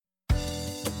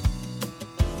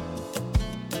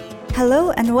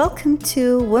Hello and welcome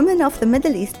to Women of the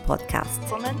Middle East podcast.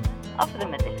 Women of the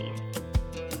Middle East.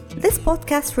 This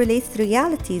podcast relates the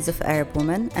realities of Arab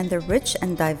women and their rich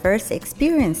and diverse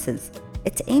experiences.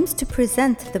 It aims to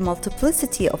present the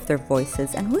multiplicity of their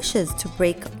voices and wishes to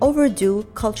break overdue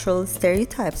cultural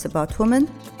stereotypes about women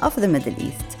of the Middle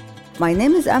East. My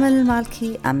name is Amal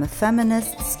Al-Malki. I'm a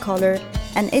feminist, scholar,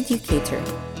 and educator.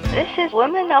 This is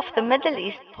Women of the Middle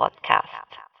East podcast.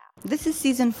 This is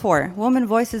Season 4, Women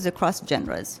Voices Across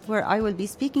Genres, where I will be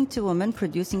speaking to women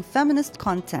producing feminist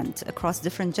content across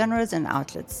different genres and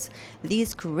outlets.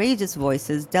 These courageous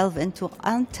voices delve into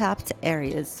untapped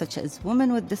areas such as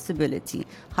women with disability,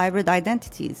 hybrid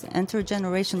identities,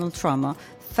 intergenerational trauma,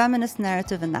 feminist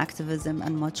narrative and activism,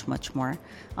 and much, much more.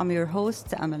 I'm your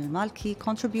host, Amal Al-Malki,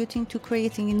 contributing to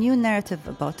creating a new narrative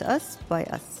about us by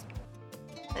us.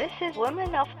 This is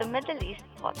Women of the Middle East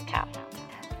podcast.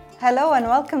 Hello and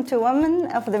welcome to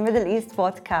Women of the Middle East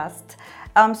podcast.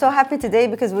 I'm so happy today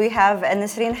because we have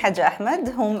Nisreen Hajj Ahmed,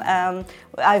 whom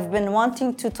I've been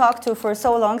wanting to talk to for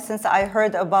so long since I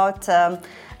heard about her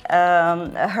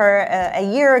a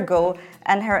year ago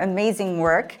and her amazing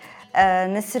work.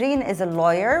 Nisreen is a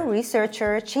lawyer,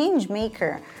 researcher, change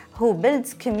maker who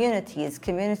builds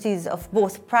communities of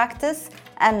both practice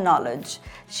and knowledge.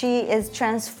 She is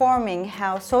transforming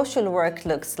how social work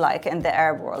looks like in the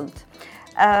Arab world.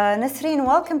 Nisreen,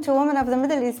 welcome to Women of the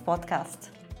Middle East podcast.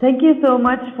 Thank you so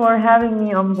much for having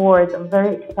me on board. I'm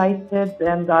very excited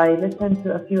and I listened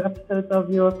to a few episodes of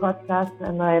your podcast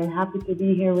and I am happy to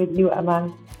be here with you,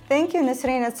 Aman. Thank you,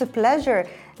 Nisreen. It's a pleasure.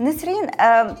 Nisreen,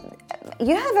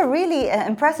 you have a really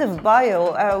impressive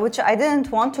bio, which I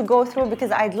didn't want to go through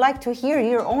because I'd like to hear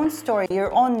your own story,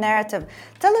 your own narrative.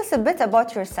 Tell us a bit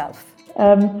about yourself.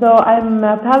 So I'm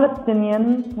a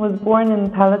Palestinian, was born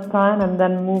in Palestine and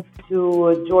then moved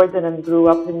to Jordan and grew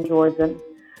up in Jordan.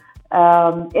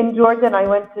 In Jordan, I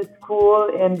went to school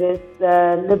in this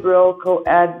liberal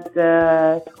co-ed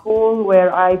school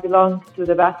where I belonged to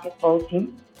the basketball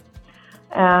team.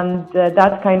 And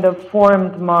that kind of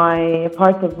formed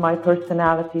part of my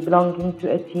personality, belonging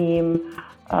to a team,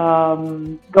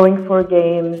 going for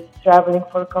games, traveling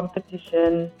for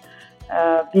competition,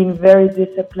 being very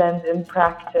disciplined in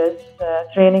practice,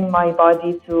 training my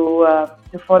body to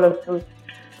follow suit,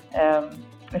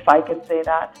 if I could say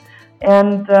that.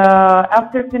 And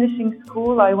after finishing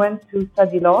school, I went to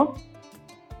study law.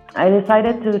 I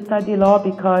decided to study law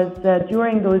because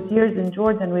during those years in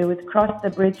Jordan, we would cross the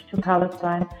bridge to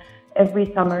Palestine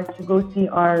every summer to go see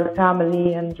our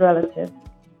family and relatives.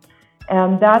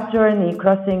 And that journey,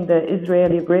 crossing the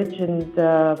Israeli bridge and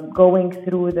going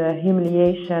through the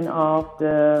humiliation of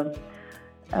the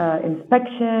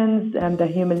inspections and the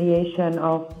humiliation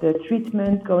of the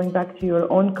treatment, going back to your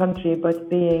own country, but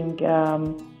being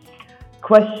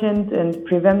questioned and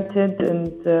prevented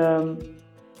and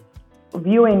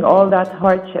viewing all that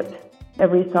hardship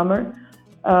every summer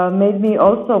made me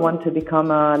also want to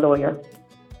become a lawyer.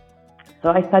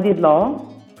 So I studied law.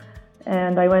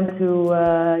 And I went to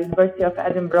University of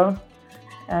Edinburgh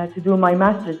to do my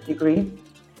master's degree,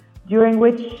 during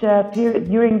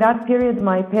that period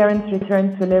my parents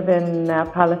returned to live in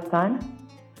Palestine.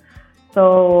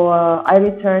 So I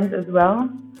returned as well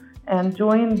and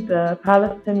joined the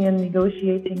Palestinian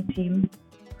negotiating team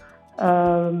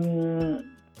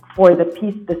for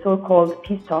the so-called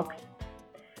peace talks.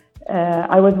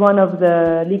 I was one of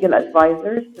the legal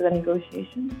advisors to the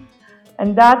negotiations.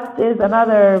 And that is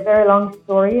another very long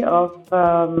story of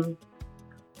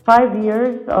 5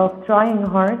 years of trying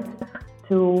hard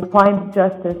to find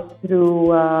justice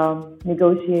through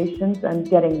negotiations and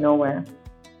getting nowhere.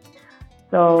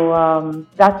 So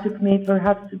that took me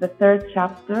perhaps to the third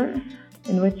chapter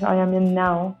in which I am in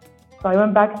now. So I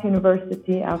went back to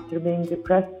university after being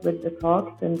depressed with the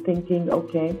talks and thinking,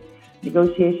 okay,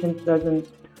 negotiations doesn't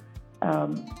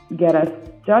get us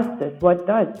justice. What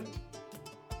does?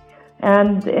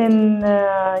 And in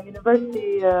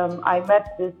university, I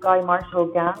met this guy, Marshall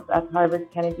Gans, at Harvard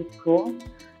Kennedy School.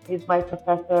 He's my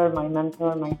professor, my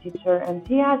mentor, my teacher, and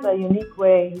he has a unique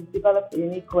way, he's developed a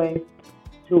unique way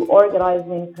to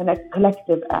organizing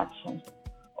collective action,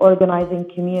 organizing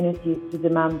communities to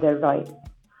demand their rights.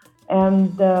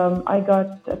 And I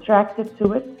got attracted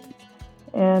to it.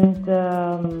 And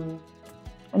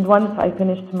once I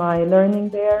finished my learning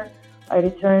there, I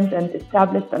returned and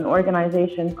established an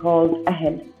organization called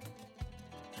Ahl.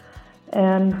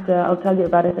 And I'll tell you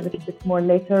about it a little bit more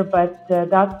later, but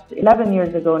that's 11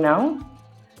 years ago now.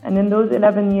 And in those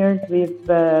 11 years, we've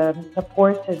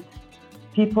supported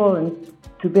people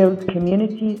to build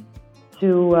communities,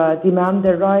 to demand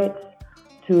their rights,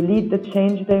 to lead the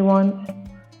change they want,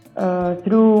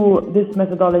 Through this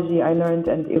methodology, I learned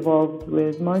and evolved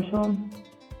with Marshall.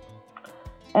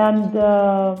 And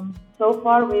so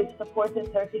far, we've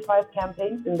supported 35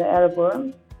 campaigns in the Arab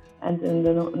world and in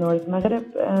the North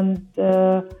Maghreb. And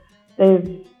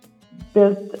they've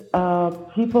built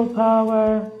people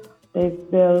power. They've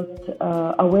built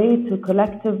a way to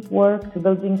collective work, to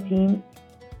building teams.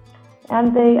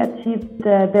 And they achieved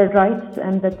their rights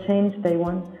and the change they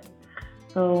want.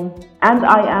 So, and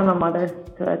I am a mother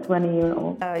to a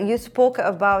 20-year-old. You spoke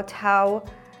about how,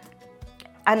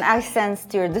 and I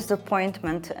sensed your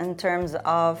disappointment in terms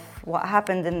of what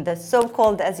happened in the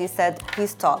so-called, as you said,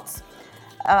 peace talks.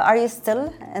 Are you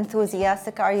still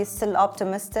enthusiastic? Are you still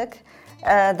optimistic?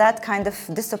 That kind of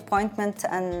disappointment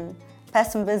and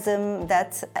pessimism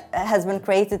that has been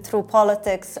created through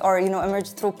politics or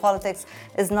emerged through politics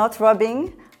is not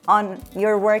rubbing on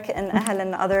your work in Ahl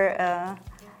and other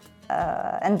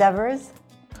endeavors?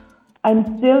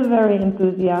 I'm still very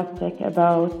enthusiastic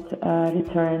about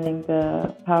returning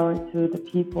the power to the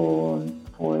people,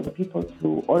 for the people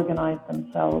to organize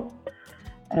themselves,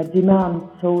 demand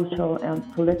social and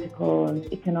political and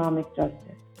economic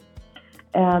justice.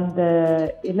 And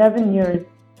the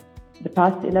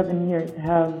past 11 years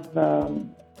have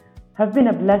been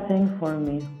a blessing for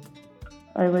me.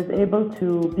 I was able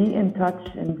to be in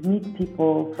touch and meet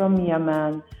people from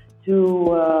Yemen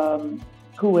to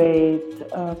Kuwait,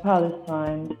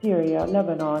 Palestine, Syria,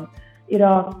 Lebanon,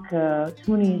 Iraq,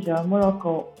 Tunisia,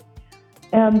 Morocco.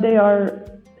 And there are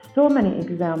so many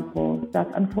examples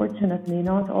that unfortunately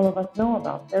not all of us know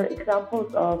about. They're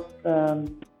examples of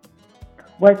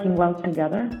working well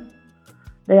together.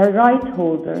 They are right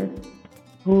holders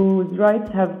whose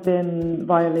rights have been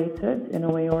violated in a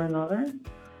way or another.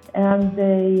 And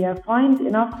they find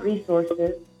enough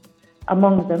resources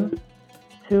among them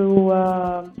to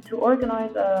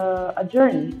organize a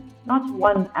journey, not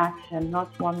one action,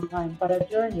 not one time, but a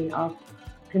journey of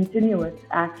continuous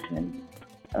action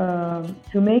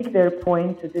to make their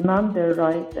point, to demand their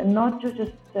rights, and not to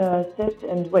just sit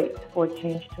and wait for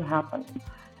change to happen.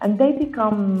 And they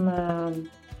become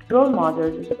role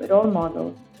models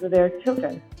to their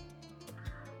children.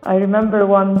 I remember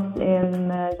once in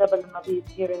Jabal Mabit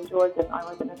here in Jordan, I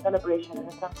was in a celebration in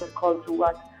a center called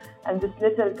Ruwad, and this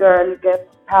little girl gets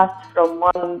passed from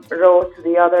one row to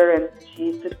the other, and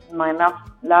she sits in my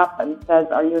lap and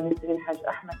says, "Are you Nasreen Haj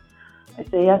Ahmed?" I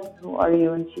say, "Yes, who are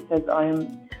you?" And she says, "I am,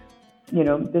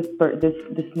 this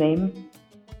name."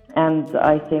 And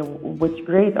I say, "Which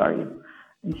grade are you?"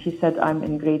 And she said, "I'm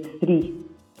in grade 3.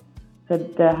 I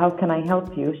said, "How can I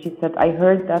help you?" She said, "I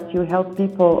heard that you help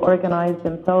people organize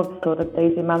themselves so that they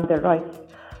demand their rights.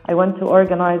 I want to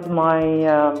organize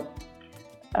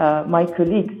my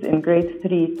colleagues in grade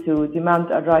 3 to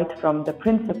demand a right from the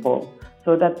principal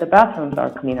so that the bathrooms are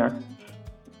cleaner.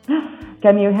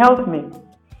 Can you help me?"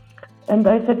 And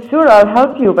I said, "Sure, I'll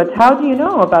help you, but how do you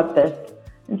know about this?"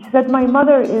 And she said, "My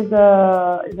mother is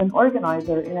an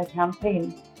organizer in a campaign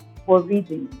for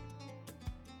reading.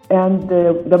 And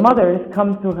the mothers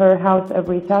come to her house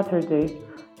every Saturday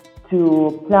to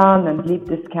plan and lead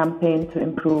this campaign to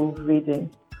improve reading."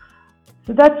 So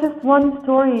that's just one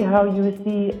story how you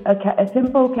see a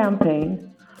simple campaign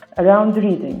around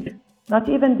reading, not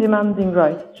even demanding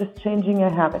rights, just changing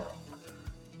a habit,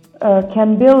 can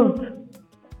build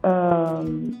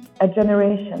a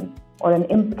generation or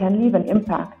can leave an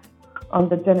impact on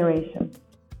the generation.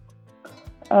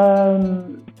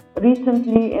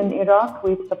 Recently in Iraq,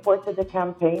 we've supported a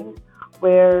campaign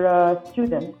where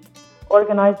students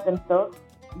organized themselves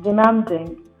demanding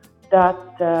that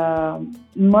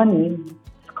money,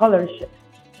 scholarships,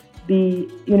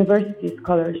 university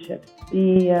scholarships, be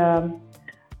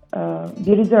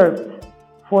reserved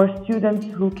for students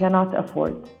who cannot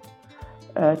afford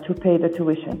to pay the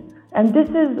tuition. And this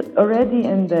is already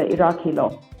in the Iraqi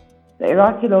law. The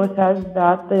Iraqi law says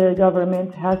that the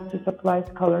government has to supply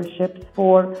scholarships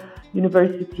for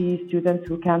university students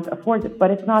who can't afford it, but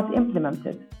it's not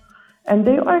implemented. And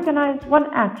they organized one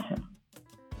action.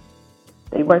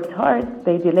 They worked hard,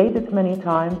 they delayed it many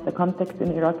times. The context in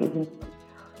Iraq isn't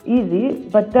easy,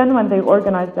 but then when they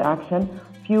organized the action,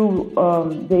 few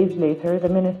days later,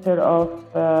 the Minister of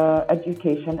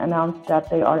Education announced that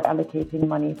they are allocating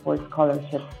money for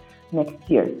scholarships next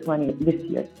year,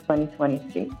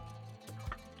 2023.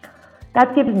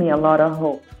 That gives me a lot of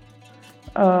hope.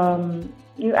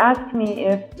 You asked me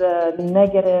if the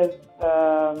negative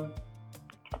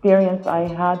experience I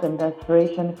had and the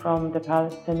aspiration from the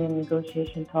Palestinian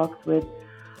negotiation talks with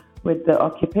the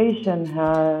occupation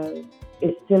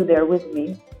is still there with me.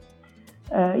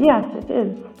 Yes, it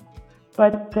is.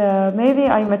 But maybe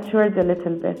I matured a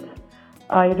little bit.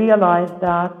 I realized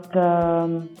that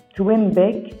to win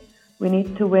big, we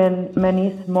need to win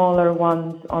many smaller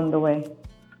ones on the way.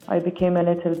 I became a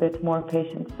little bit more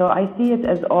patient. So I see it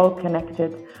as all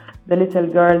connected. The little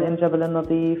girl in Jabal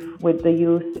al-Nadif, with the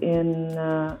youth in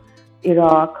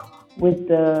Iraq, with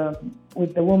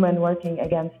the woman working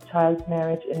against child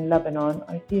marriage in Lebanon.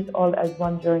 I see it all as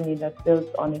one journey that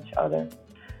builds on each other,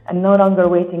 and no longer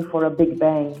waiting for a big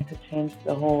bang to change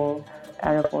the whole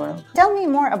Arab world. Tell me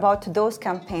more about those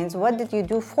campaigns. What did you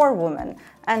do for women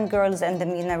and girls in the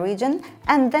MENA region?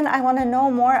 And then I want to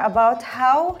know more about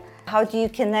how do you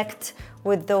connect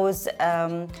with those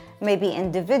maybe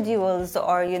individuals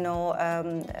or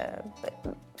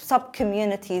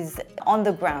sub-communities on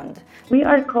the ground? We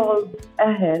are called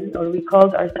Ahl, or we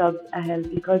called ourselves Ahl,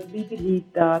 because we believe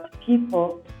that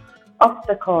people of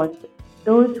the cause,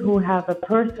 those who have a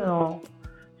personal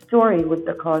story with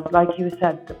the cause, like you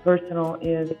said, the personal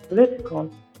is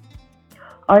political,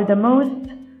 are the most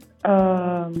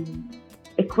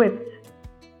equipped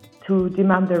to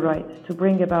demand their rights, to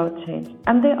bring about change.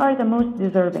 And they are the most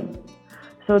deserving.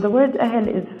 So the word Ahl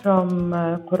is from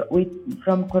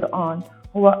Quran.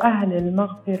 هو أهل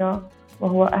المغفرة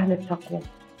وهو أهل التقوى.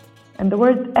 And the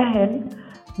word أهل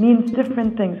means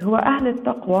different things. هو أهل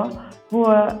التقوى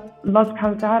هو الله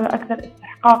سبحانه وتعالى أكثر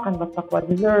استحقاقا بالتقوى,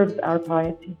 deserves our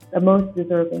piety, the most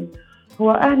deserving.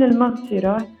 هو أهل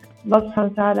المغفرة, Allah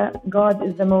subhanahu wa ta'ala, God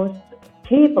is the most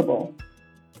capable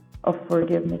of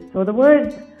forgiveness. So the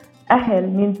word Ahl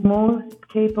means most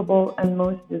capable and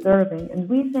most deserving. And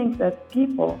we think that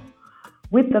people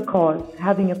with the cause,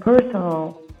 having a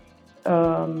personal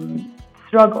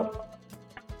struggle,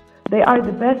 they are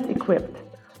the best equipped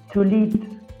to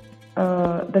lead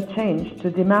the change, to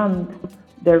demand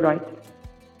their rights.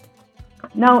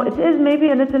 Now, it is maybe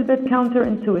a little bit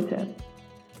counterintuitive.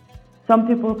 Some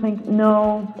people think,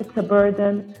 no, it's a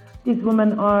burden. These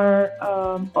women are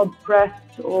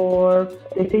oppressed, or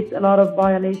they face a lot of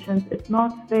violations. It's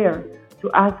not fair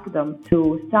to ask them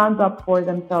to stand up for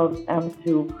themselves and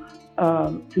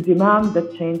to demand the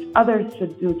change. Others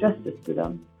should do justice to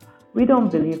them. We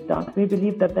don't believe that. We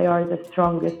believe that they are the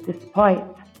strongest, despite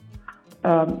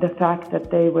the fact that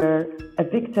they were a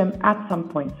victim at some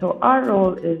point. So our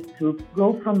role is to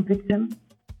go from victim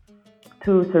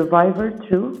to survivor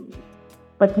too,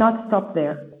 but not stop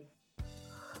there.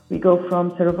 We go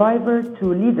from survivor to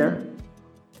leader.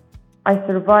 I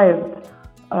survived,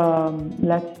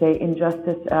 let's say,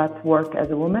 injustice at work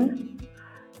as a woman.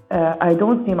 I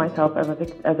don't see myself as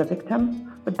a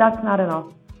victim, but that's not enough.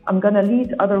 I'm going to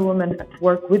lead other women at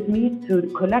work with me to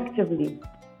collectively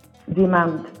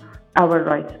demand our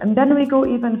rights. And then we go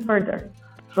even further,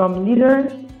 from leader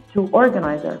to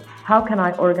organizer. How can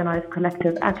I organize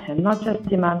collective action, not just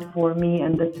demand for me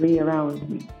and the three around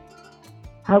me?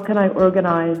 How can I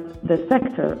organize the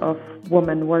sector of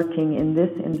women working in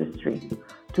this industry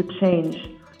to change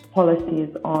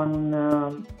policies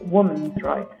on women's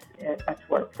rights at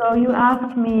work? So you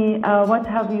asked me, what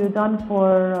have you done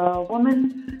for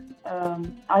women?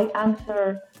 I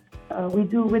answer, we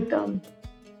do with them.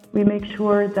 We make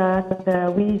sure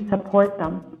that we support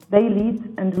them. They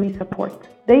lead and we support.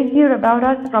 They hear about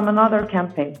us from another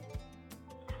campaign.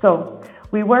 So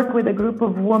we work with a group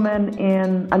of women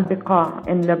in Al-Biqa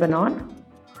in Lebanon.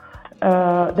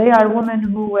 They are women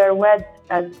who were wed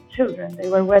as children. They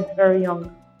were wed very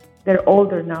young. They're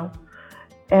older now.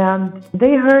 And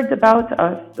they heard about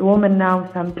us, the Women Now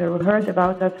Center heard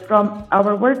about us from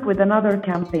our work with another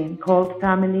campaign called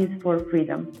Families for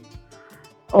Freedom.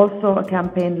 Also a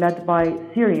campaign led by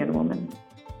Syrian women.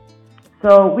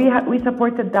 So we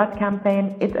supported that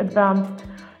campaign. It advanced.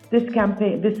 This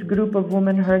group of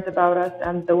women heard about us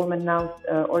and the Women Now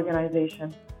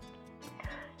organization.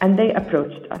 And they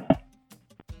approached us,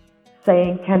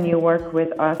 saying, can you work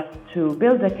with us to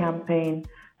build a campaign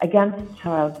against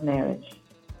child marriage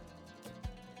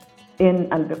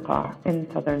in Al-Biqa, in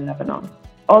southern Lebanon.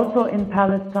 Also in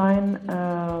Palestine,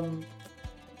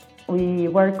 we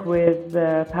work with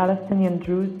Palestinian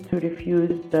Druze to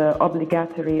refuse the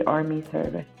obligatory army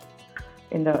service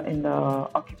in the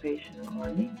occupational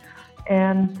army.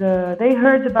 And they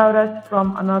heard about us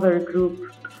from another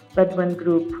group, Bedouin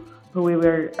group, who we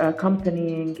were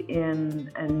accompanying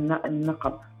in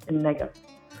Naqab, in Negev,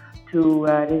 to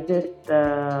resist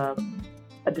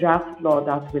a draft law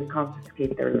that will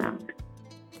confiscate their land.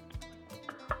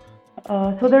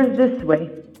 So there's this way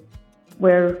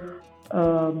where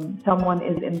someone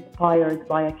is inspired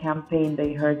by a campaign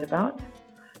they heard about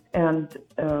and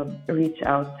reach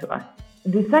out to us.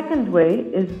 The second way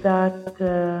is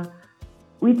that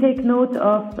we take note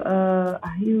of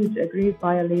a huge, grave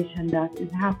violation that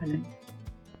is happening.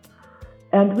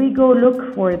 And we go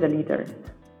look for the leaders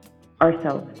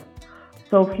ourselves.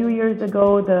 So a few years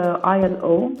ago, the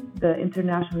ILO, the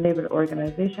International Labour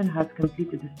Organization, has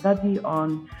completed a study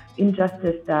on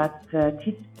injustice that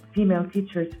female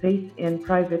teachers face in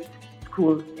private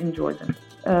schools in Jordan.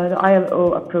 The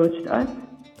ILO approached us,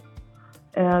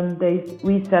 and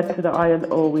we said to the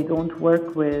ILO, we don't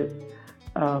work with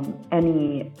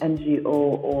any NGO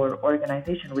or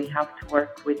organization. We have to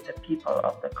work with the people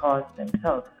of the cause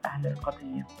themselves, Ahl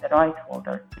al-Qadiyya, the right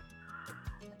holders.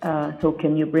 So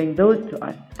can you bring those to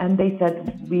us? And they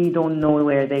said, we don't know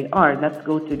where they are. Let's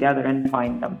go together and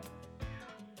find them.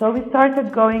 So we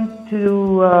started going to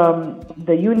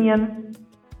the union,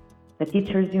 the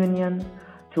teachers' union,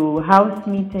 to house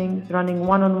meetings, running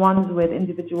one-on-ones with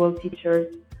individual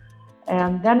teachers.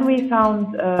 And then we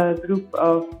found a group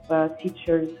of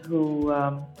teachers who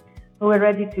were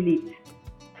ready to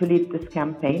lead this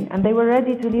campaign. And they were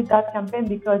ready to lead that campaign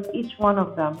because each one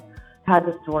of them had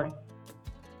a story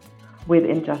with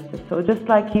injustice. So just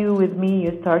like you with me,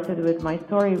 you started with my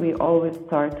story. We always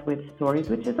start with stories,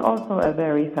 which is also a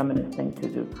very feminist thing to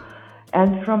do.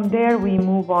 And from there, we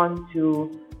move on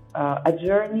to a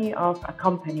journey of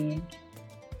accompanying.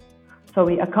 So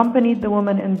we accompanied the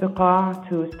women in Beqa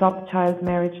to stop child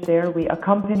marriage there. We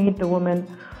accompanied the women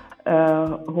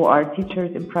who are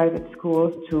teachers in private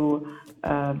schools to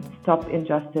stop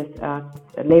injustice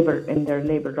in their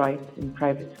labor rights in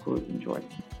private schools in Jordan.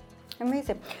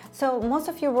 Amazing. So most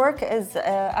of your work is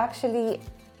actually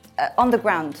on the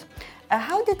ground.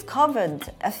 How did COVID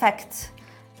affect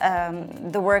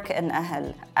the work in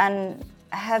Ahl? And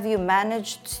have you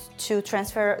managed to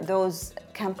transfer those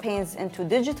campaigns into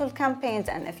digital campaigns?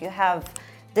 And if you have,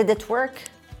 did it work?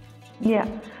 Yeah.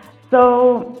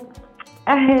 So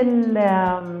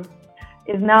Ahl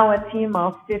is now a team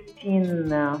of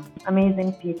 15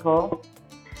 amazing people.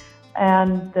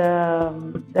 And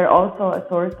they're also a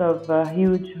source of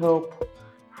huge hope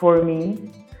for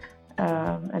me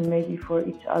and maybe for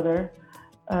each other.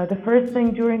 The first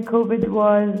thing during COVID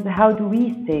was, how do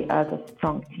we stay as a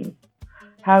strong team?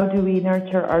 How do we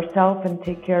nurture ourselves and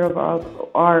take care of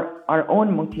our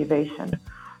own motivation?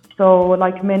 So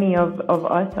like many of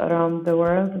us around the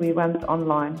world, we went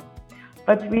online.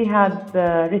 But we had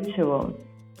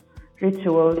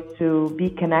rituals to be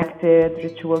connected,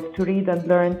 rituals to read and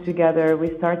learn together.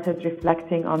 We started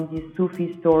reflecting on these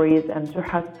Sufi stories and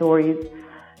Juha stories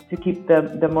to keep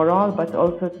the morale, but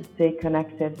also to stay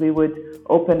connected. We would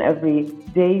open every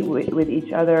day with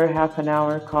each other, half an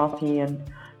hour coffee, and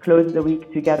close the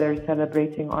week together,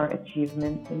 celebrating our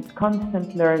achievements and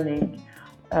constant learning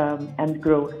and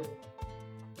growth.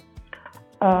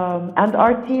 And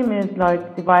our team is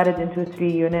divided into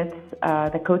 3 units.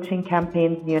 The coaching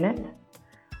campaigns unit,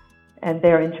 and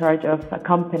they're in charge of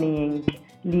accompanying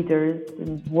leaders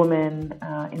and women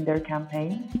in their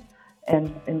campaigns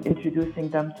and introducing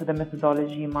them to the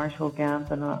methodology, Marshall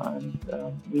Gans, and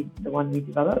the one we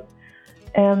developed.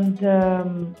 And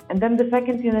then the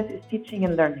second unit is teaching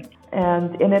and learning.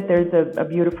 And in it, there's a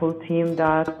beautiful team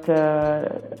that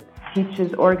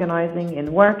teaches organizing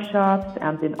in workshops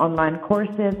and in online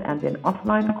courses and in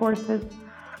offline courses.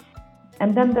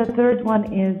 And then the third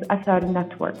one is Athar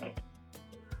Network.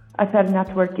 Athar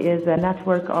Network is a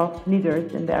network of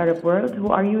leaders in the Arab world who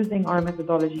are using our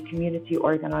methodology, community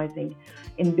organizing,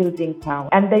 in building power.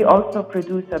 And they also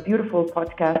produce a beautiful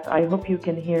podcast. I hope you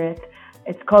can hear it.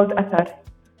 It's called Athar.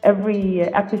 Every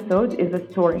episode is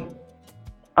a story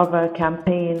of a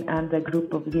campaign and a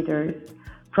group of leaders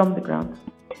from the ground.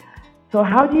 So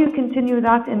how do you continue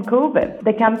that in COVID?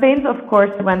 The campaigns, of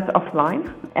course, went offline,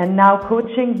 and now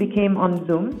coaching became on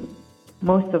Zoom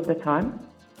most of the time.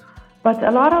 But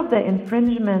a lot of the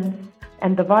infringements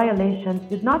and the violations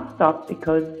did not stop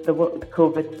because the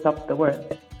COVID stopped the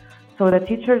work. So the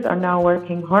teachers are now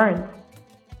working hard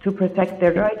to protect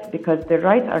their rights because their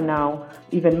rights are now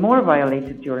even more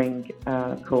violated during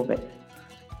COVID.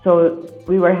 So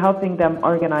we were helping them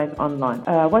organize online.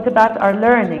 What about our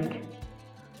learning?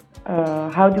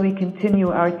 How do we continue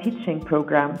our teaching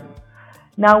programs?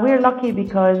 Now we're lucky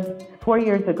because 4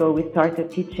 years ago we started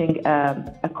teaching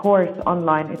a course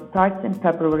online. It starts in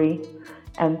February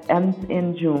and ends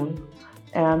in June.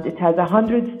 And it has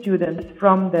 100 students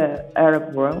from the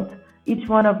Arab world. Each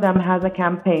one of them has a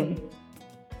campaign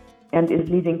and is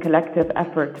leading collective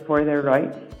effort for their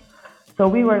rights. So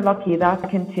we were lucky that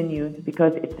continued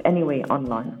because it's anyway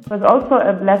online. It was also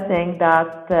a blessing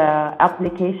that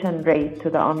application rate to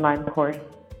the online course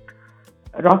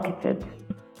rocketed.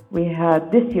 We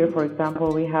had this year, for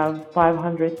example, we have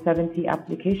 570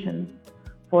 applications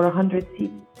for 100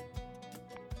 seats.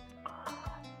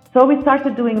 So we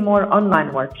started doing more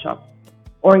online workshops.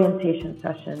 orientation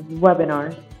sessions,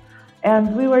 webinars.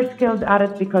 And we were skilled at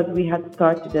it because we had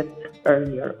started it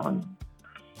earlier on.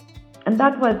 And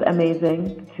that was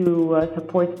amazing to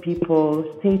support people,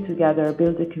 stay together,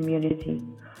 build a community.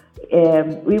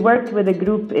 We worked with a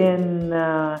group in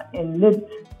Lid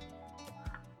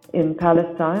in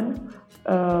Palestine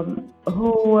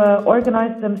who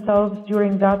organized themselves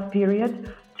during that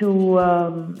period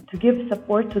to give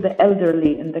support to the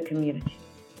elderly in the community.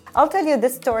 I'll tell you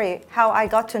this story, how I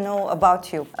got to know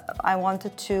about you. I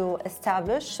wanted to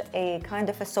establish a kind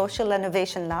of a social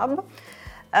innovation lab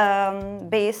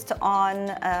based on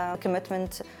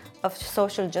commitment of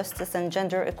social justice and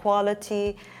gender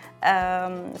equality.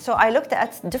 So I looked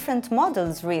at different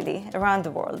models really around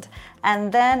the world. And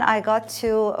then I got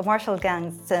to Marshall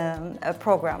Gang's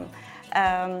program.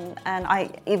 And I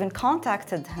even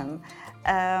contacted him.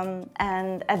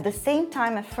 And at the same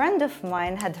time, a friend of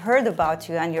mine had heard about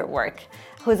you and your work,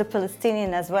 who's a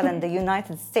Palestinian as well in the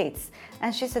United States.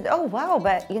 And she said, oh, wow,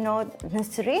 but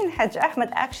Nasreen Haj Ahmed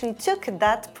actually took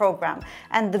that program.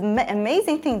 And the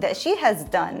amazing thing that she has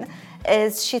done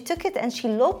is she took it and she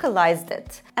localized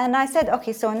it. And I said,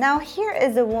 okay, so now here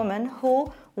is a woman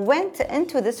who went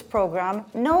into this program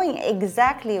knowing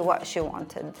exactly what she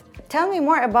wanted. Tell me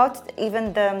more about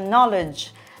even the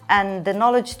knowledge and the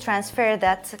knowledge transfer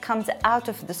that comes out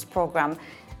of this program.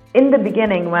 In the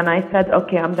beginning, when I said,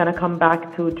 okay, I'm going to come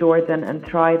back to Jordan and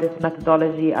try this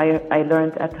methodology I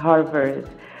learned at Harvard.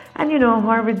 And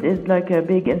Harvard is like a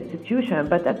big institution,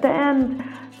 but at the end,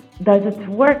 does it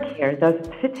work here? Does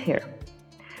it fit here?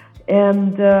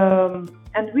 And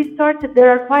we started,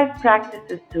 there are 5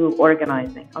 practices to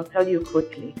organizing. I'll tell you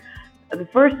quickly. The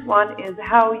first one is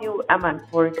how you, Aman,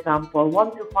 for example,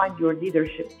 want to find your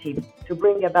leadership team to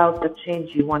bring about the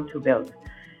change you want to build.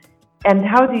 And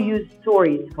how do you use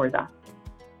stories for that?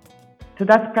 So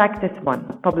that's practice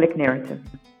 1, public narrative.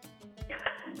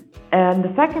 And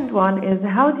the second one is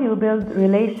how do you build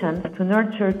relations to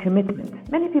nurture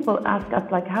commitment? Many people ask us,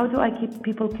 like, how do I keep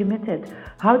people committed?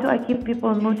 How do I keep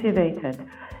people motivated?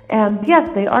 And yes,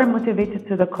 they are motivated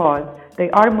to the cause. They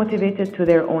are motivated to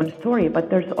their own story, but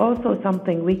there's also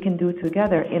something we can do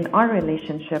together in our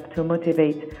relationship to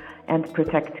motivate and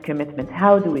protect commitment.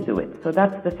 How do we do it? So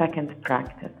that's the second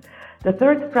practice. The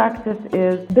third practice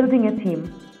is building a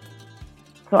team.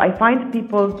 So I find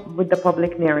people with the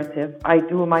public narrative. I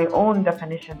do my own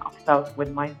definition of self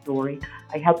with my story.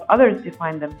 I help others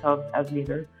define themselves as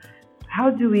leaders. How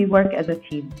do we work as a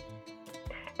team?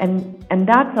 And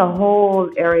that's a whole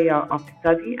area of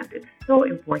study, and it's so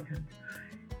important.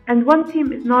 And one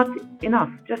team is not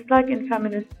enough, just like in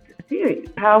feminist theory.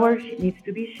 Power needs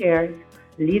to be shared,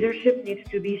 leadership needs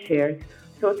to be shared.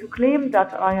 So to claim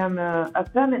that I am a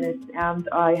feminist and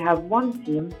I have one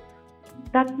team,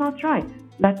 that's not right.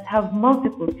 Let's have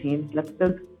multiple teams. Let's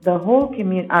build the whole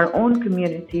our own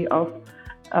community of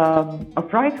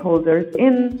right holders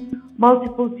in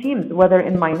multiple teams, whether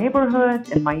in my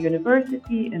neighborhood, in my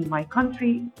university, in my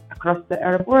country, across the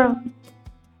Arab world.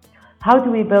 How do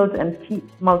we build and keep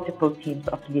multiple teams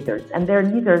of leaders? And they're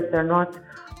leaders, they're not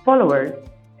followers.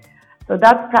 So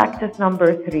that's practice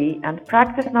number 3. And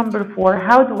practice number 4,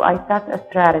 how do I set a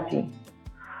strategy?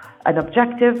 An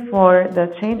objective for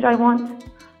the change I want,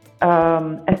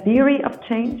 a theory of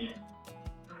change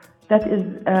that is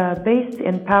based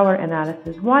in power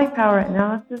analysis. Why power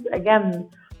analysis? Again,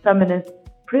 feminist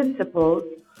principles,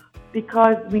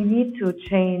 because we need to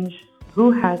change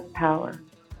who has power,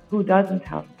 who doesn't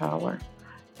have power.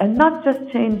 And not just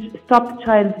stop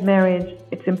child marriage.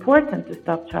 It's important to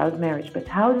stop child marriage, but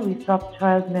how do we stop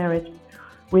child marriage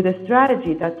with a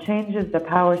strategy that changes the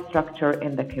power structure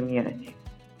in the community?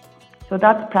 So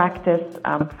that's practice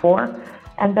 4.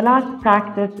 And the last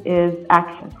practice is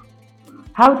action.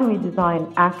 How do we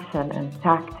design action and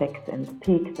tactics and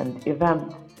peaks and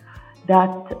events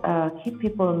that keep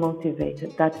people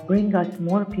motivated, that bring us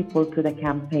more people to the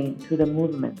campaign, to the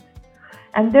movement?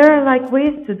 And there are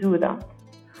ways to do that.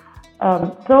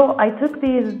 So I took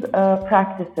these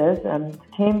practices and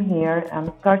came here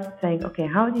and started saying, okay,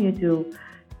 how do you do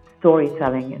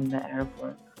storytelling in the Arab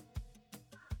world?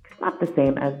 It's not the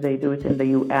same as they do it in the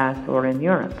US or in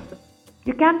Europe.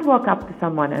 You can't walk up to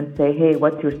someone and say, hey,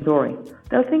 what's your story?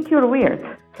 They'll think you're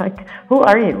weird. Who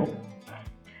are you?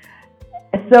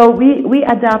 So we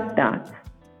adapt that.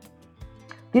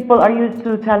 People are used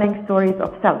to telling stories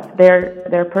of self,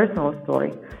 their personal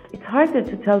story. It's harder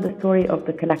to tell the story of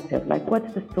the collective.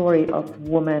 What's the story of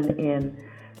women in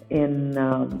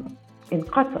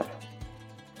Qatar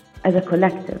as a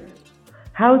collective?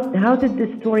 How did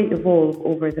this story evolve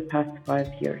over the past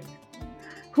 5 years?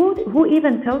 who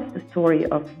even tells the story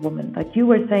of women? Like you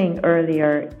were saying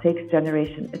earlier, it takes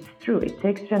generations. It's true, it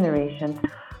takes generations.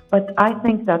 But I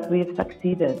think that we've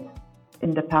succeeded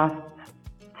in the past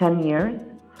 10 years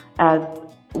as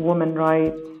women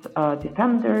rights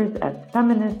defenders, as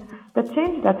feminists. The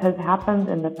change that has happened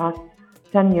in the past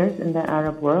 10 years in the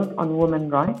Arab world on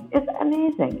women's rights is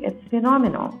amazing. It's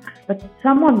phenomenal. But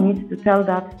someone needs to tell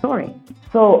that story.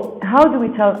 So how do we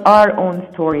tell our own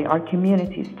story, our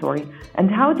community story? And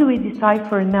how do we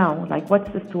decipher now, like what's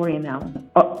the story now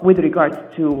with regards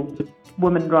to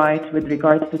women's rights, with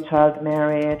regards to child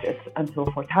marriage and so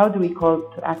forth? How do we call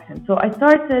to action? So I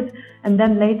started, and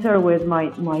then later with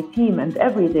my team, and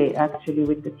every day actually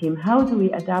with the team, how do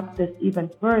we adapt this even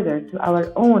further to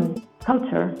our own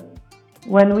culture?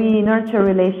 When we nurture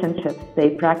relationships, they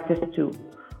practice too.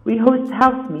 We host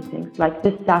house meetings. Like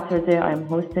this Saturday, I'm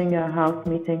hosting a house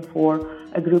meeting for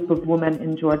a group of women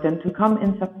in Jordan to come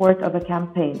in support of a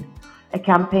campaign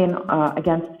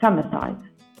against femicide,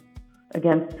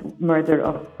 against murder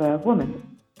of women.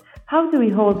 How do we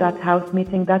hold that house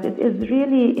meeting that it is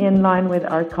really in line with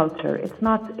our culture? It's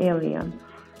not alien.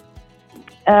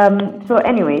 So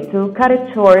anyway, to cut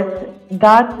it short,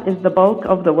 that is the bulk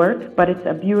of the work, but it's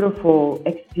a beautiful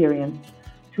experience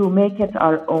to make it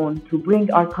our own, to bring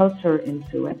our culture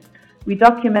into it. We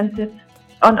document it.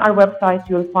 On our website,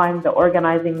 you'll find the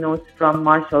organizing notes from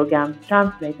Marshall Gans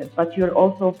translated, but you'll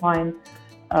also find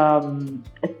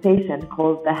a station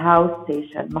called the House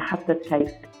Station, Mahattat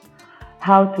Kayf,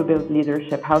 how to build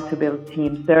leadership, how to build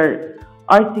teams. There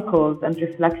are articles and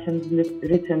reflections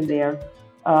written there.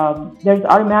 There's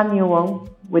our manual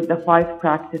with the 5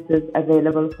 practices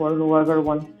available for whoever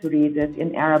wants to read it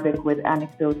in Arabic with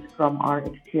anecdotes from our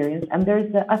experience. And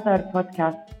there's the Athar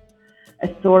podcast, a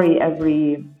story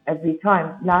every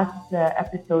time. Last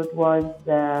episode was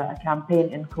a campaign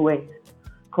in Kuwait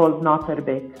called Nasser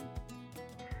Bek.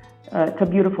 It's a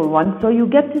beautiful one. So you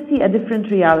get to see a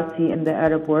different reality in the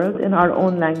Arab world, in our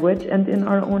own language and in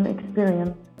our own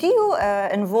experience. Do you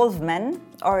involve men,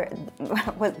 or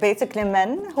well, basically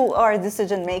men who are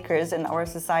decision makers in our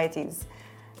societies?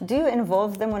 Do you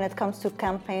involve them when it comes to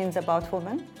campaigns about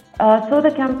women? So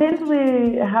the campaigns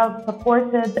we have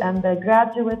supported and the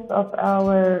graduates of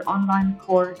our online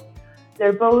course,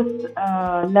 they're both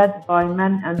led by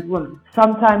men and women.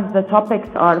 Sometimes the topics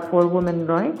are for women's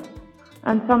rights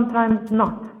and sometimes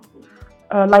not.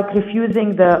 Like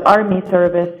refusing the army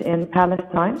service in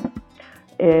Palestine,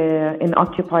 in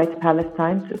occupied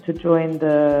Palestine, to join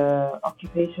the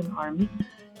occupation army.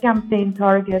 Campaign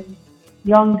targets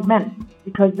young men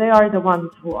because they are the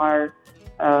ones who are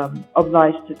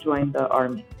obliged to join the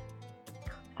army.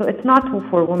 So it's not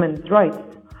for women's rights,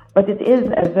 but it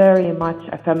is a very much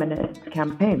a feminist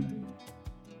campaign.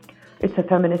 It's a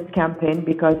feminist campaign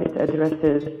because it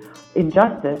addresses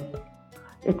injustice.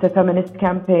 It's a feminist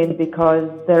campaign because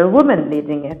there are women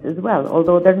leading it as well,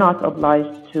 although they're not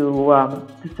obliged to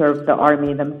serve the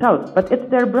army themselves. But it's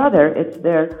their brother, it's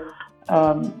their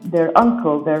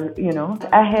uncle,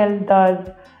 Ahel does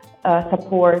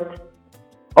support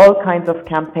all kinds of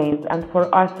campaigns. And for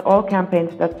us, all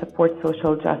campaigns that support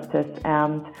social justice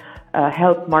and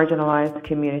help marginalized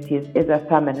communities is a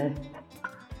feminist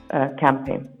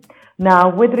campaign.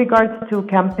 Now, with regards to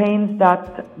campaigns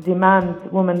that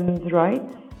demand women's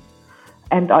rights,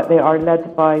 and they are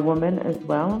led by women as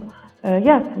well,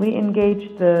 yes, we engage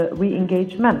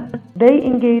men. They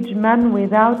engage men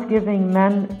without giving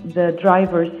men the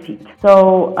driver's seat.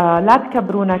 So, La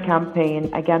Tkabruna campaign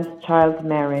against child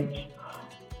marriage,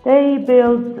 they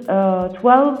built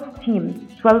 12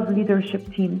 teams, 12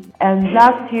 leadership teams, and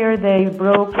last year they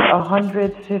broke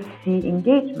 150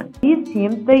 engagements. These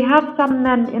teams, they have some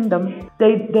men in them.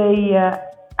 They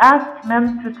asked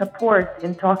men to support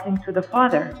in talking to the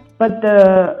father, but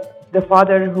the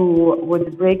father who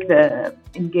would break the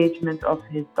engagement of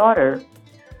his daughter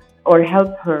or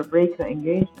help her break the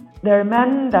engagement. There are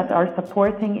men that are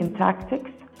supporting in tactics.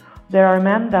 There are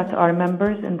men that are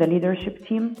members in the leadership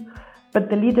team. But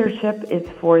the leadership is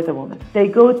for the women. They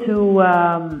go to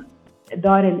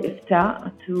Dar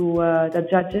al-Ifta, to the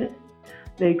judges.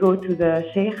 They go to the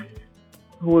sheikhs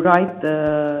who write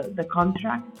the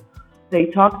contract. They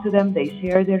talk to them, they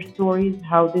share their stories,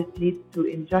 how this leads to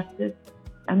injustice.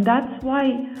 And that's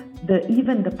why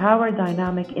even the power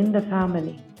dynamic in the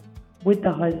family, with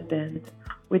the husband,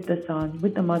 with the son,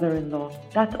 with the mother-in-law,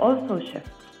 that also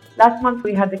shifts. Last month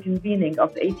we had the convening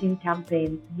of 18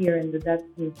 campaigns here in the Dead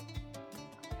Sea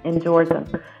in Jordan.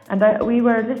 And we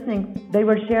were listening, they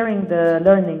were sharing the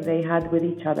learning they had with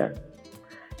each other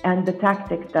and the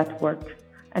tactics that work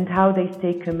and how they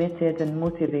stay committed and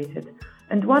motivated.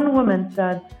 And one woman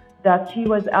said, that she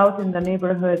was out in the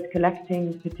neighborhood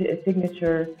collecting a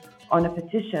signature on a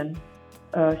petition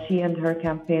she and her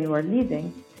campaign were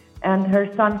leading. And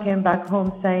her son came back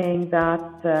home saying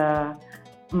that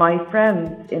my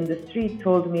friends in the street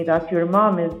told me that your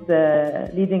mom is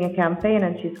leading a campaign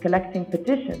and she's collecting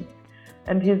petitions.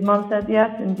 And his mom said,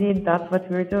 yes, indeed, that's what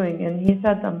we're doing. And he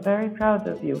said, I'm very proud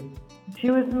of you.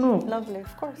 She was moved. Lovely,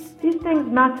 of course. These things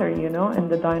matter, in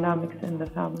the dynamics in the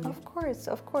family. Of course.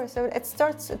 So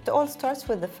it all starts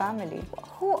with the family.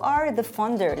 Who are the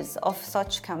funders of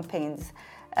such campaigns?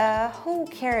 Who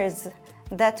cares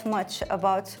that much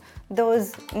about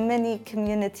those many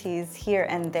communities here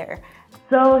and there?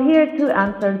 So here are two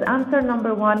answers. Answer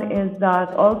number one is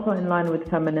that also in line with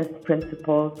feminist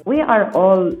principles, we are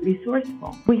all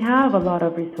resourceful. We have a lot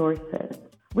of resources.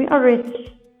 We are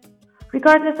rich,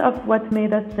 regardless of what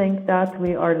made us think that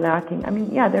we are lacking. I mean,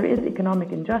 yeah, there is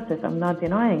economic injustice. I'm not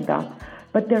denying that,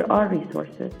 but there are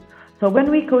resources. So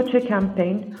when we coach a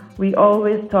campaign, we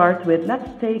always start with, let's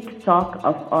take stock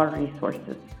of our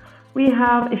resources.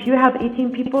 If you have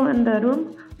 18 people in the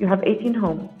room, you have 18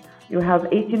 homes. You have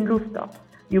 18 rooftops.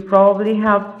 You probably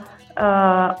have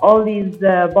all these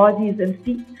bodies and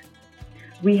feet.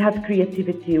 We have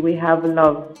creativity. We have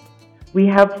love. We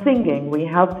have singing. We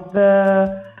have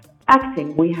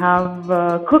acting. We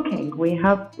have cooking. We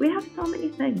have so many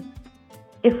things.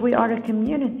 If we are a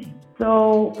community.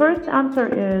 So first answer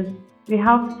is we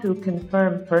have to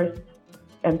confirm first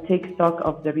and take stock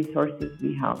of the resources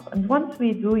we have. And once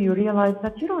we do, you realize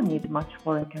that you don't need much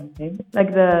for a campaign.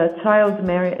 Like the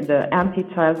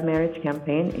anti-child marriage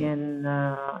campaign in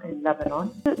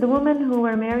Lebanon. The women who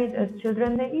were married as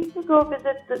children, they used to go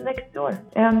visit the next door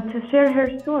and to share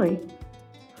her story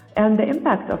and the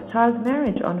impact of child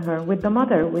marriage on her with the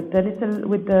mother, with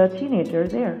the teenager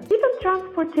there. Even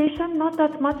transportation, not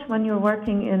that much when you're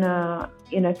working in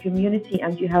a community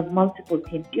and you have multiple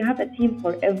teams. You have a team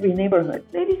for every neighborhood.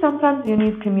 Maybe sometimes you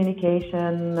need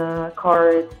communication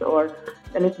cards or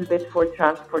a little bit for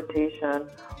transportation.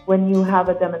 When you have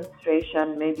a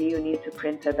demonstration, maybe you need to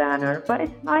print a banner, but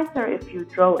it's nicer if you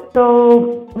draw it.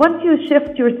 So once you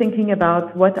shift your thinking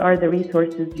about what are the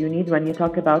resources you need when you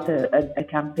talk about a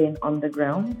campaign on the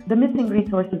ground, the missing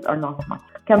resources are not much.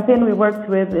 Campaign we worked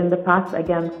with in the past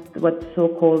against what's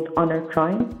so-called honor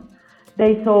crimes.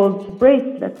 They sold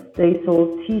bracelets, they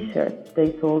sold t-shirts,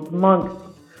 they sold mugs.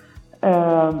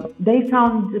 They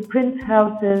found the print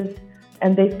houses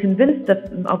and they've convinced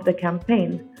them of the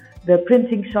campaign. The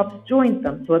printing shops joined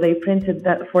them, so they printed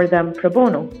that for them pro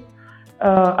bono.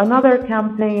 Another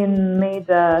campaign made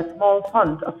a small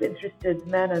fund of interested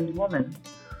men and women,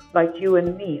 like you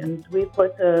and me, and we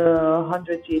put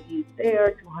 100 JDs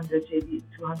there,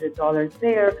 $200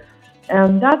 there,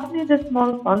 and that made a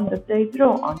small fund that they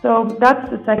draw on. So that's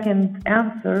the second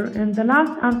answer, and the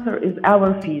last answer is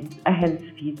our fees, Ahel's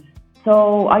fees.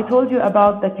 So I told you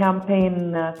about the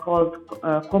campaign called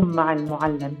قم مع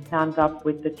المعلم, Stand Up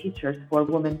with the Teachers for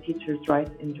Women Teachers'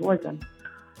 Rights in Jordan.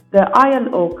 The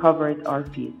ILO covered our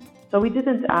fees. So we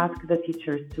didn't ask the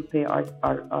teachers to pay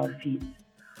our fees.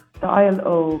 The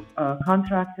ILO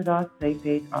contracted us, they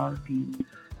paid our fees.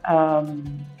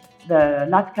 The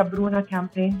La Tkabruna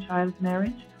campaign, child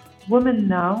marriage, Women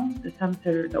Now, the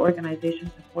center, the organization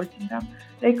supporting them,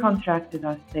 they contracted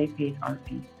us, they paid our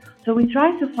fees. So we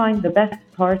try to find the best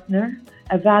partner,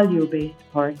 a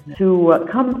value-based partner, to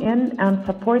come in and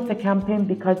support the campaign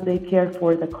because they care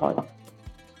for the cause.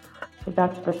 So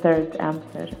that's the third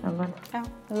answer. Yeah,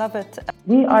 love it.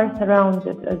 We are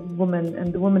surrounded as women,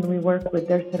 and the women we work with,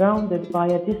 they're surrounded by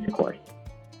a discourse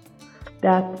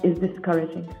that is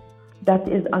discouraging, that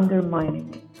is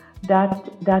undermining,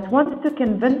 that wants to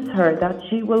convince her that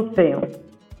she will fail.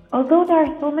 Although there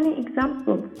are so many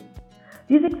examples,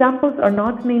 these examples are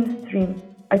not mainstream.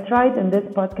 I tried in this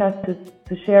podcast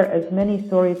to share as many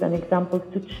stories and examples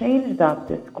to change that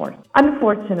discourse.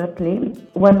 Unfortunately,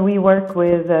 when we work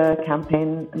with a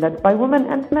campaign led by women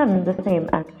and men, the same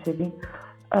actually,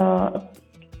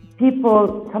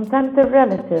 people, sometimes their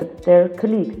relatives, their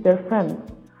colleagues, their friends,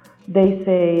 they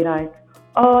say like,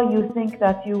 oh, you think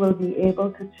that you will be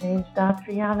able to change that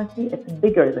reality? It's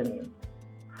bigger than you.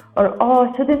 Or,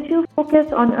 oh, shouldn't you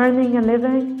focus on earning a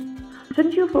living?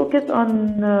 Shouldn't you focus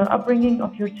on upbringing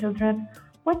of your children?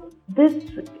 This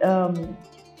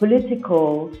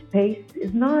political space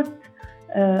is not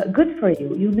good for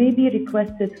you. You may be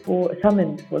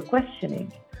summoned for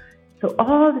questioning. So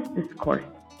all this discourse,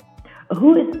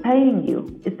 who is paying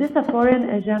you? Is this a foreign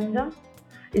agenda?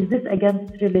 Is this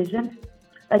against religion?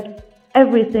 Like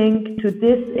everything to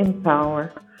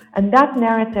disempower. And that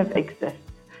narrative exists.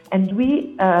 And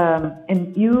we,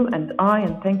 and you and I,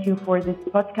 and thank you for this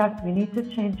podcast, we need to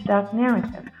change that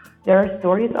narrative. There are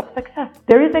stories of success.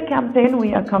 There is a campaign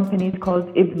we accompanied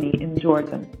called IBNI in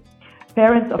Jordan,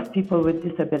 Parents of People with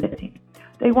Disability.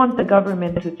 They want the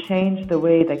government to change the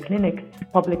way the clinics,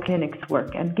 public clinics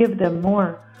work and give them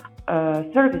more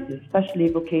services, especially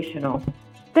vocational.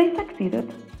 They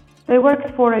succeeded. They worked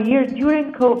for a year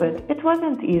during COVID. It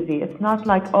wasn't easy. It's not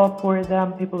like, oh, for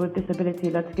them, people with disability,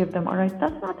 let's give them a right.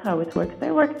 That's not how it works.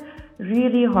 They worked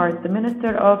really hard. The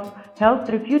Minister of Health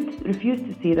refused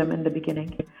to see them in the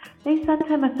beginning. They sent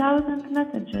him 1,000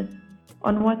 messages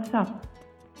on WhatsApp,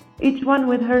 each one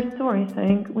with her story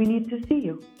saying, we need to see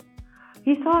you.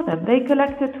 He saw them. They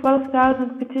collected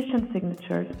 12,000 petition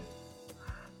signatures.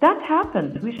 That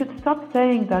happened. We should stop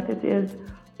saying that it is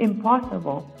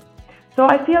impossible. So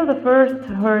I feel the first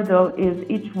hurdle is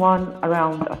each one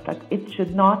around us. Like, it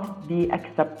should not be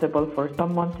acceptable for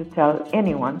someone to tell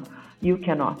anyone, you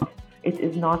cannot. It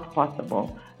is not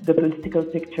possible. The political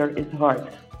picture is hard.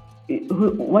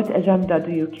 What agenda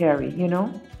do you carry, you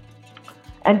know?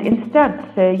 And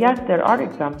instead say, yes, there are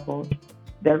examples.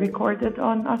 They're recorded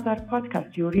on our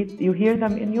podcast. You hear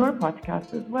them in your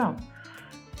podcast as well.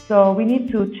 So we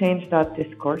need to change that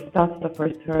discourse. That's the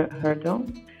first hurdle.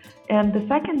 And the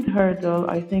second hurdle,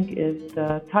 I think, is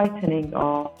the tightening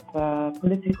of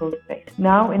political space.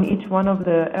 Now, in each one of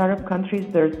the Arab countries,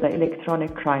 there's the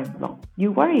electronic crime law.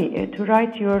 You worry to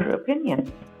write your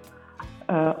opinion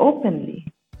openly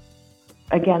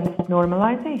against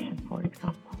normalization, for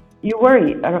example. You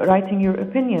worry writing your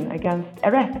opinion against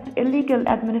arrest, illegal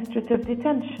administrative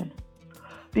detention,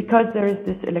 because there is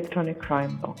this electronic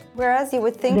crime law. Whereas you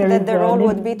would think that the role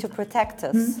would be to protect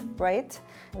us, right?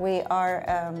 We are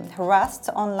harassed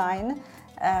online.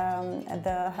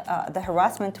 The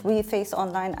harassment we face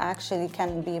online actually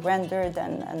can be rendered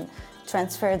and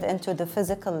transferred into the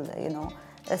physical,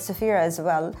 sphere as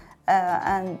well.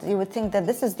 And you would think that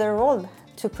this is their role,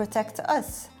 to protect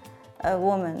us,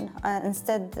 women.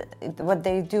 Instead, what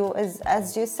they do is,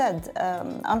 as you said,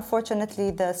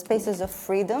 unfortunately, the spaces of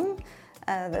freedom,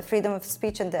 the freedom of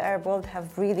speech in the Arab world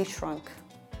have really shrunk.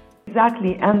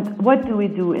 Exactly. And what do we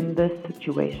do in this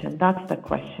situation? That's the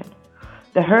question.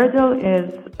 The hurdle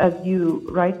is, as you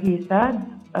rightly said,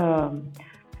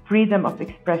 freedom of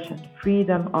expression,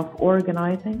 freedom of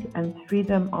organizing, and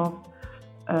freedom of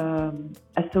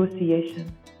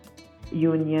association.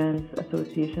 Unions,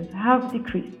 associations have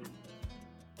decreased,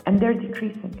 and they're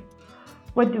decreasing.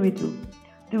 What do?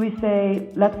 Do we say,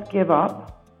 let's give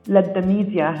up, let the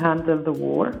media handle the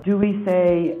war? Do we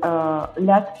say,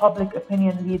 let public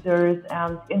opinion leaders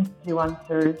and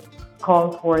influencers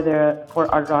call for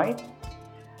our rights?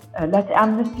 Let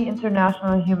Amnesty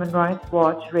International and Human Rights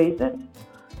Watch raise it?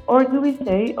 Or do we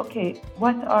say, okay,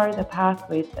 what are the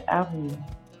pathways, the avenues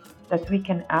that we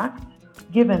can act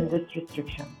given this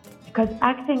restriction? Because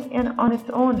acting on its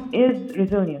own is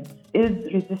resilience,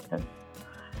 is resistance.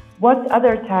 What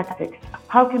other tactics?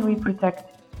 How can we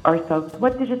protect ourselves?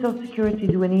 What digital security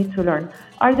do we need to learn?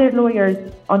 Are there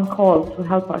lawyers on call to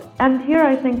help us? And here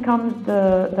I think comes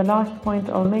the last point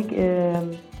I'll make.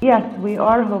 Yes, we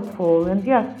are hopeful, and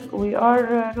yes, we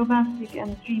are romantic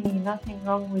and dreamy, nothing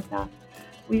wrong with that.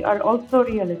 We are also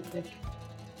realistic.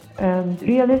 And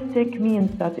realistic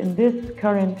means that in this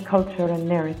current culture and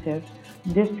narrative,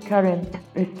 this current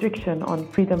restriction on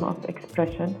freedom of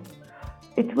expression,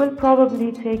 it will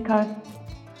probably take us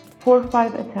 4 or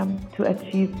 5 attempts to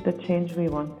achieve the change we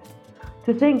want.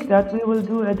 To think that we will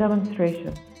do a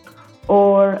demonstration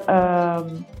or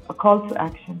a call to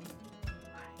action,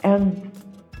 and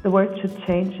the world should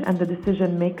change and the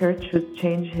decision maker should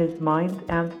change his mind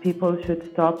and people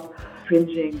should stop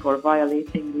infringing or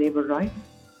violating labor rights,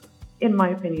 in my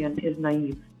opinion, is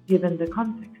naive, given the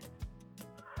context.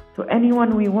 So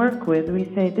anyone we work with, we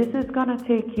say, this is going to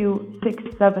take you 6,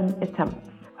 7 attempts.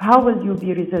 How will you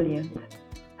be resilient?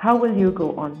 How will you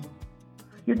go on?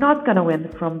 You're not going to win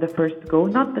from the first go,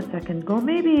 not the second go,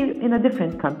 maybe in a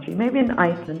different country, maybe in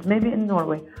Iceland, maybe in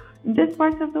Norway. In this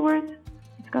part of the world,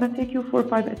 it's going to take you 4 or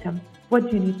 5 attempts. What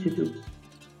do you need to do?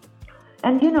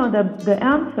 And the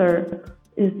answer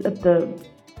is at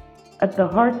the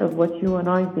heart of what you and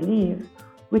I believe,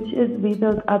 which is we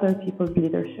build other people's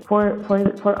leadership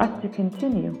for us to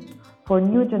continue, for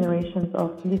new generations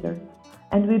of leaders.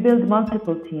 And we build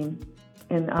multiple teams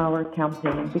in our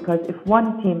campaign, because if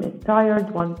one team is tired,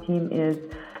 one team is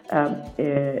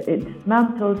it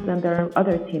dismantles, then there are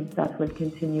other teams that will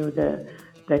continue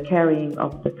the carrying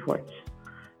of the torch.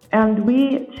 And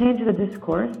we change the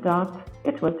discourse that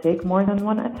it will take more than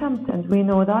 1 attempt, and we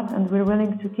know that, and we're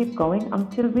willing to keep going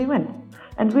until we win.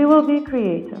 And we will be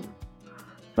creative.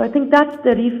 So So I think that's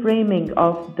the reframing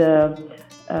of the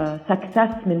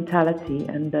success mentality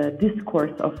and the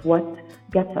discourse of what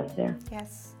gets us there.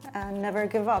 Yes, and never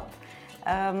give up.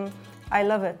 I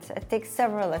love it. It takes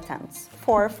several attempts,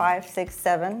 4, 5, 6,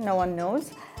 7, no one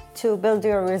knows, to build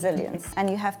your resilience. And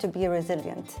you have to be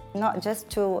resilient, not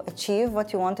just to achieve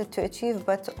what you wanted to achieve,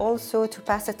 but also to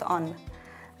pass it on.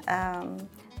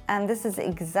 And this is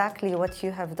exactly what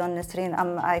you have done, Nasreen.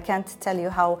 I can't tell you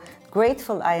how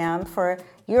grateful I am for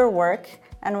your work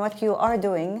and what you are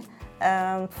doing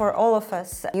for all of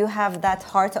us. You have that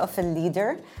heart of a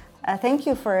leader. Thank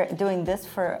you for doing this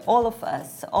for all of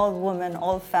us, all women,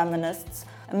 all feminists,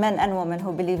 men and women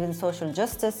who believe in social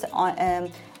justice,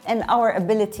 and our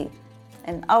ability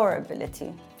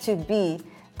to be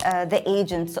the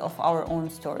agents of our own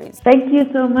stories. Thank you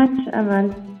so much,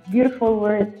 Amal. Beautiful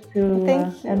words to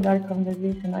end our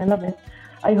conversation. I love it.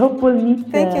 I hope we'll meet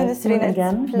soon again. It's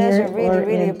a pleasure, here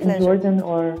really a pleasure. In Jordan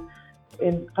or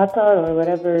in Qatar or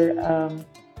wherever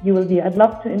you will be. I'd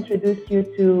love to introduce you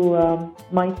to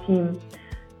my team.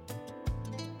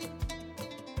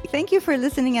 Thank you for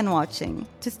listening and watching.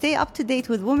 To stay up to date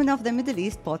with Women of the Middle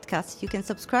East podcast, you can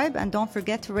subscribe and don't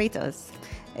forget to rate us.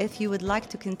 If you would like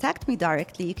to contact me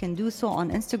directly, you can do so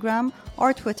on Instagram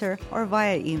or Twitter or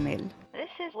via email.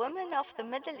 This is Women of the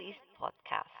Middle East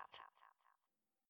podcast.